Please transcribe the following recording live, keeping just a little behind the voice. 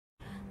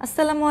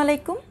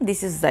Assalamualaikum, this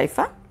is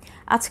Zaifa.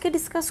 আজকে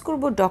discuss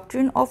করব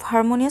doctrine of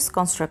harmonious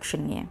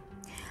construction নিয়ে।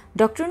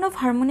 ডক্ট্রিন অফ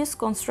হারমোনিয়াস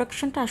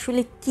কনস্ট্রাকশনটা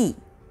আসলে কি?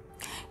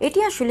 এটি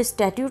আসলে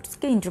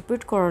স্ট্যাটিউটসকে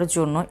ইন্টারপ্রেট করার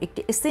জন্য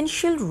একটি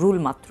এসেনশিয়াল রুল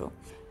মাত্র।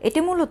 এটি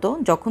মূলত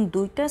যখন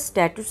দুইটা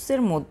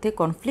স্ট্যাটিউটসের মধ্যে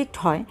কনফ্লিক্ট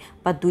হয়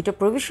বা দুইটা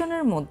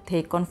প্রভিশনের মধ্যে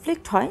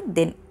কনফ্লিক্ট হয়,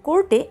 দেন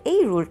কোর্টে এই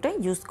রুলটা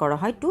ইউজ করা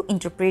হয় টু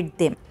ইন্টারপ্রেট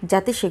দেম,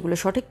 যাতে সেগুলো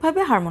সঠিকভাবে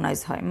হারমোনাইজ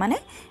হয়, মানে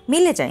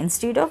মিলে যায়,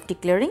 instead of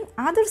declaring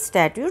other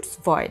স্ট্যাটিউটস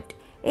void.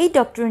 এই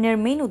ডক্ট্রিনের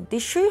মেইন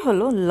উদ্দেশ্যই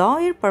হলো ল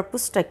এর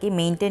পারপাসটাকে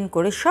মেইনটেইন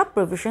করে সব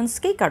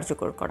প্রভিশনসকেই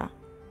কার্যকর করা।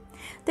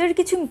 তো এর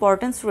কিছু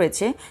ইম্পর্টেন্স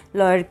রয়েছে।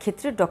 ল এর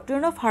ক্ষেত্রে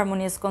ডক্ট্রিন অফ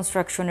হারমোনিয়াস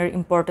কনস্ট্রাকশনের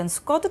ইম্পর্টেন্স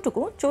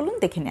কতটুকু চলুন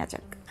দেখে নেওয়া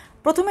যাক।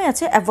 প্রথমে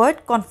আছে অ্যাভয়েড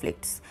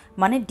কনফ্লিক্টস,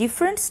 মানে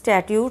ডিফারেন্ট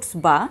স্ট্যাটিউটস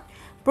বা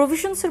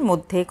প্রভিশনসের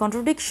মধ্যে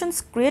কন্ট্রাডিকশনস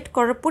ক্রিয়েট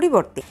করার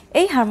পরিবর্তে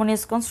এই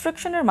হারমোনিয়াস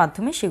কনস্ট্রাকশনের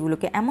মাধ্যমে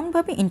সেগুলোকে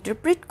এমনভাবে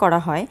ইন্টারপ্রিট করা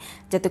হয়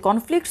যাতে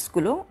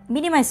কনফ্লিক্টসগুলো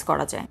মিনিমাইজ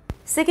করা যায়।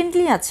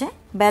 সেকেন্ডলি আছে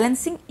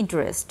ব্যালেন্সিং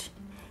ইন্টারেস্ট।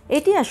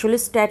 এটি আসলে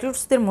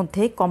স্ট্যাটিউটসদের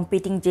মধ্যে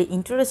কম্পিটিং যে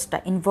ইন্টারেস্টটা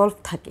ইনভলভ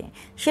থাকে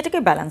সেটাকে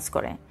ব্যালেন্স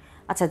করে।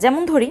 আচ্ছা,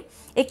 যেমন ধরি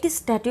একটি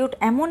স্ট্যাটিউট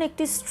এমন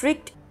একটি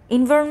স্ট্রিক্ট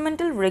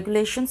এনভায়রনমেন্টাল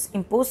রেগুলেশনস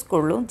ইম্পোজ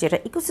করলো যেটা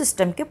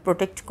ইকোসিস্টেমকে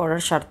প্রোটেক্ট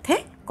করার স্বার্থে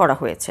করা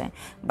হয়েছে,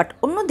 বাট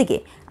অন্যদিকে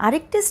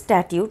আরেকটি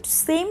স্ট্যাটিউট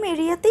সেম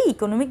এরিয়াতে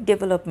ইকোনমিক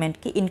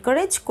ডেভেলপমেন্টকে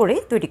এনকারেজ করে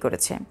তৈরি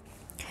করেছে।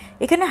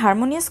 এখানে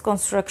হারমোনিয়াস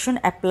কনস্ট্রাকশন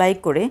অ্যাপ্লাই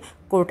করে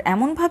কোর্ট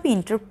এমনভাবে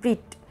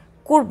ইন্টারপ্রিট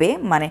করবে,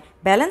 মানে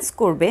ব্যালেন্স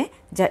করবে,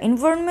 যা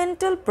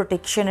এনভায়রনমেন্টাল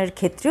প্রোটেকশনের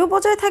ক্ষেত্রেও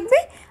বজায় থাকবে,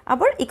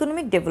 আবার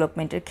ইকোনমিক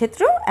ডেভেলপমেন্টের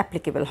ক্ষেত্রেও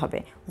অ্যাপ্লিকেবল হবে,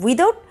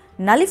 without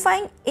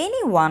নালিফাইং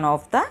any one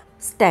of the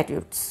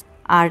স্ট্যাটিউটস।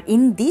 R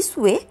in this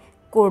way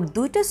court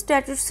দুইটা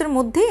স্ট্যাটিউটসের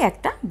মধ্যেই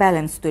একটা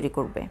ব্যালেন্স তৈরি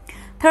করবে।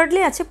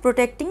 থার্ডলি আছে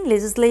প্রোটেক্টিং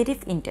লেজিসলেটিভ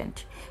ইন্টেন্ট।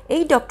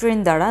 এই ডক্ট্রিন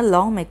দ্বারা ল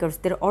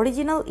মেকার্সদের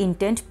অরিজিনাল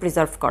ইন্টেন্ট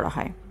প্রিজার্ভ করা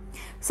হয়।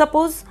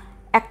 সাপোজ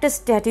একটা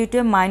স্ট্যাটিউটে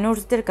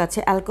মাইনরসদের কাছে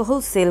অ্যালকোহল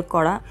সেল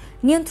করা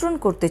নিয়ন্ত্রণ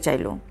করতে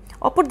চাইল,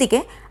 অপরদিকে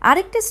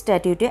আরেকটা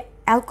স্ট্যাটিউটে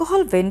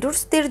অ্যালকোহল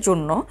ভেন্ডরসদের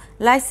জন্য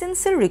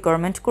লাইসেন্সের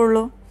রিকোয়ারমেন্ট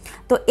করলো।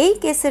 তো এই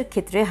কেসের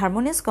ক্ষেত্রে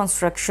হারমোনিয়াস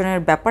কনস্ট্রাকশনের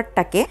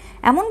ব্যাপারটাকে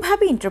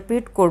এমনভাবে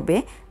ইন্টারপ্রিট করবে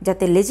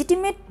যাতে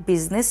লেজিটিমেট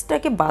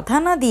বিজনেসটাকে বাধা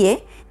না দিয়ে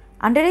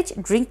আন্ডারএজ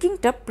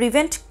ড্রিঙ্কিংটা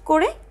প্রিভেন্ট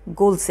করে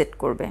গোল সেট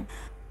করবে।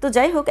 তো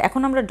যাই হোক,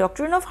 এখন আমরা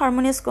ডক্ট্রিন অফ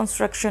হারমোনিয়াস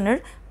কনস্ট্রাকশনের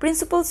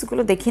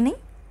প্রিন্সিপালসগুলো দেখে নিই।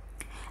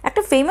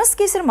 একটা ফেমাস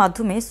কেসের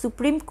মাধ্যমে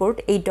সুপ্রিম কোর্ট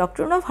এই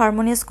ডক্ট্রিন অফ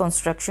হারমোনিয়াস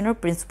কনস্ট্রাকশনের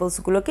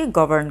প্রিন্সিপালসগুলোকে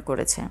গভর্ন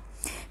করেছে।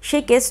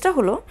 সেই কেসটা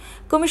হলো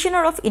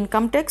commissioner of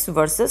income tax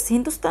versus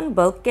Hindustan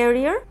bulk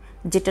career,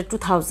 যেটা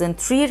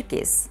 2003 এর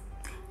কেস।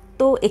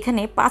 তো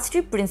এখানে 5টি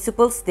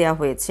প্রিন্সিপালস দেওয়া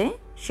হয়েছে।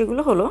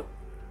 সেগুলো হলো,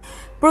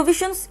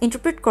 প্রভিশনস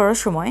ইন্টারপ্রিট করার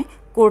সময়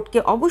কোর্টকে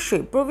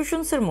অবশ্যই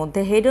প্রভিশনসের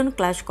মধ্যে হেড অন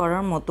ক্ল্যাশ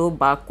করার মতো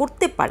বা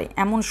করতে পারে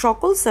এমন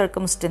সকল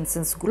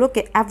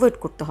সার্কামস্টেন্সেসগুলোকে অ্যাভয়েড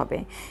করতে হবে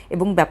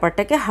এবং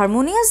ব্যাপারটাকে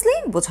হারমোনিয়াসলি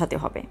বোঝাতে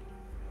হবে।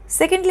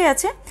 সেকেন্ডলি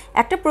আছে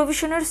একটা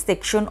প্রভিশনের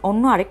সেকশন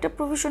অন্য আরেকটা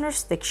প্রভিশনের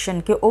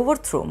সেকশনকে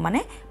ওভারথ্রো, মানে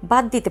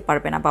বাদ দিতে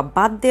পারবে না বা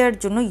বাদ দেওয়ার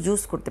জন্য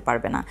ইউজ করতে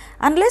পারবে না,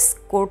 আনলেস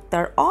কোর্ট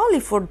তার অল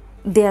এফোর্ট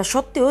দেয়া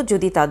সত্ত্বেও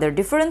যদি তাদের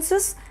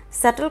ডিফারেন্সেস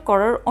সেটেল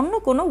করার অন্য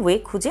কোনো ওয়ে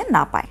খুঁজে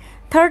না পায়।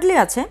 থার্ডলি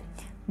আছে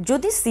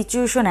যদি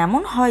সিচুয়েশন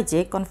এমন হয় যে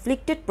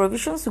কনফ্লিক্টেড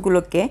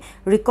প্রভিশনসগুলোকে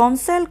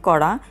রিকনসাইল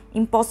করা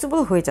ইম্পসিবল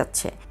হয়ে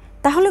যাচ্ছে,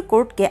 তাহলে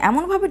কোর্টকে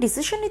এমনভাবে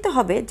ডিসিশন নিতে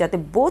হবে যাতে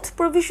both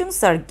provisions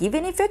are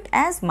given effect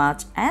as much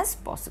as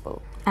possible.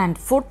 And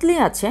fourthly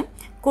আছে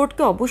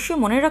কোর্টকে অবশ্যই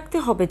মনে রাখতে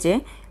হবে যে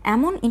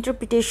এমন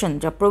ইন্টারপ্রিটেশন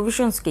যা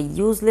প্রভিশনসকে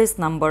ইউজলেস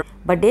নাম্বার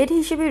বা ডেড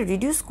হিসেবে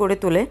রিডিউস করে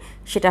তোলে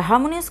সেটা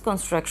হারমোনিয়াস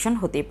কনস্ট্রাকশন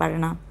হতেই পারে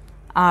না।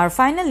 আর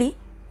ফাইনালি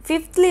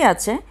ফিফথলি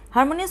আছে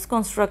হারমোনিয়াস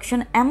কনস্ট্রাকশন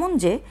এমন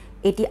যে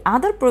এটি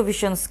আদার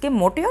প্রভিশনসকে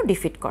মোটেও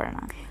ডিফিট করে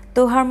না।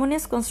 তো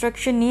হারমোনিয়াস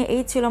কনস্ট্রাকশন নিয়ে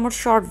এই ছিল আমার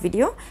short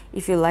video.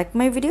 If you like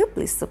my video,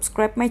 please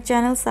subscribe my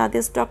channel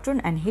Sadia's Doctrine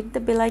and hit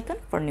the bell icon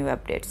for new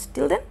updates.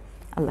 Till then,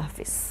 Allah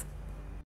Hafiz.